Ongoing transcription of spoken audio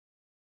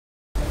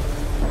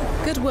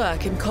Good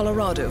work in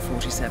Colorado,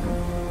 47.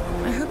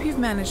 I hope you've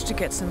managed to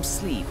get some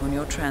sleep on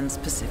your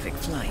trans-Pacific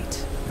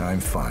flight. I'm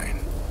fine.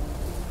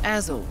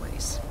 As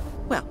always.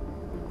 Well,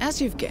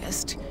 as you've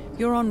guessed,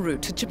 you're en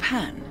route to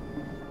Japan.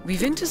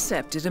 We've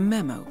intercepted a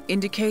memo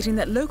indicating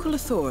that local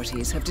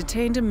authorities have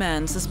detained a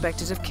man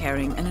suspected of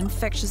carrying an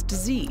infectious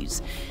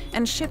disease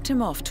and shipped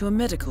him off to a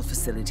medical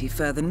facility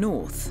further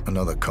north.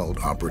 Another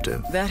cult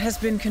operative? That has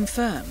been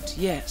confirmed,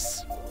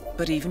 yes.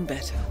 But even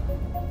better.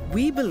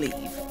 We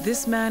believe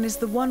this man is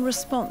the one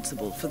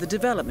responsible for the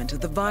development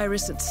of the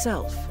virus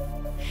itself.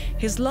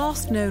 His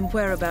last known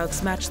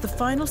whereabouts match the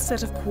final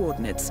set of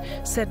coordinates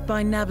set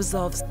by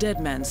Nabazov's dead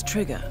man's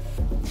trigger.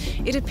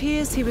 It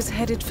appears he was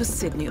headed for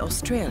Sydney,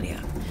 Australia,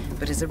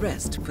 but his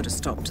arrest put a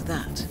stop to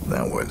that.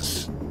 That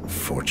was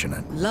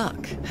fortunate.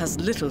 Luck has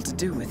little to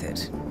do with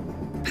it.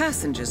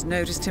 Passengers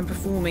noticed him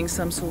performing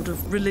some sort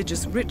of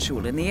religious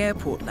ritual in the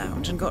airport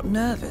lounge and got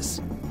nervous.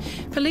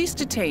 Police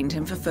detained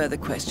him for further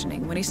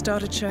questioning when he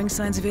started showing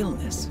signs of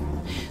illness.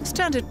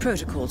 Standard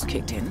protocols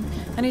kicked in,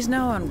 and he's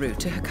now en route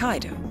to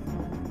Hokkaido.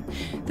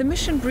 The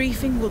mission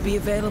briefing will be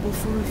available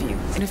for review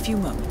in a few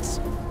moments.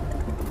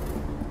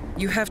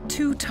 You have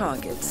two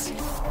targets.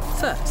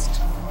 First,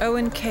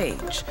 Owen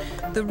Cage,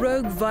 the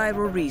rogue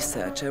viral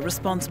researcher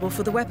responsible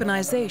for the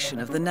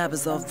weaponization of the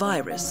Nabazov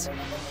virus.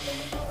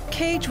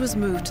 Cage was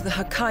moved to the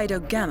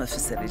Hokkaido Gamma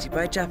facility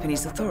by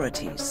Japanese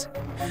authorities.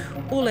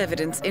 All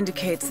evidence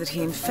indicates that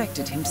he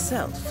infected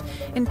himself,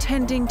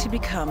 intending to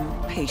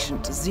become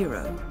patient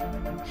zero.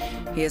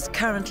 He is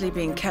currently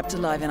being kept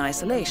alive in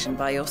isolation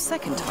by your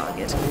second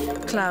target,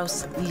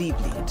 Klaus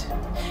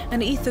Liebleed.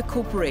 An Ether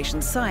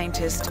Corporation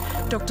scientist,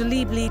 Dr.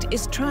 Liebleed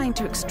is trying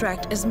to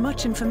extract as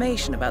much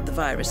information about the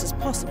virus as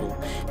possible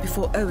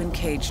before Owen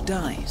Cage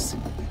dies.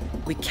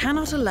 We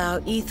cannot allow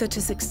Ether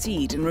to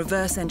succeed in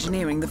reverse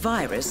engineering the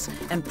virus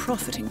and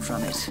profiting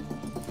from it.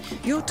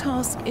 Your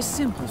task is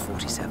simple,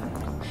 47.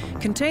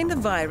 Contain the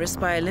virus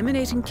by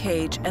eliminating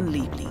Cage and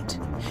Liebleed.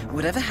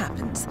 Whatever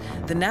happens,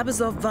 the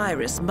Nabazov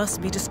virus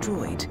must be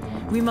destroyed.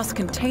 We must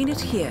contain it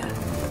here,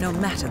 no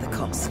matter the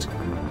cost.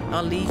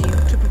 I'll leave you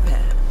to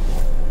prepare.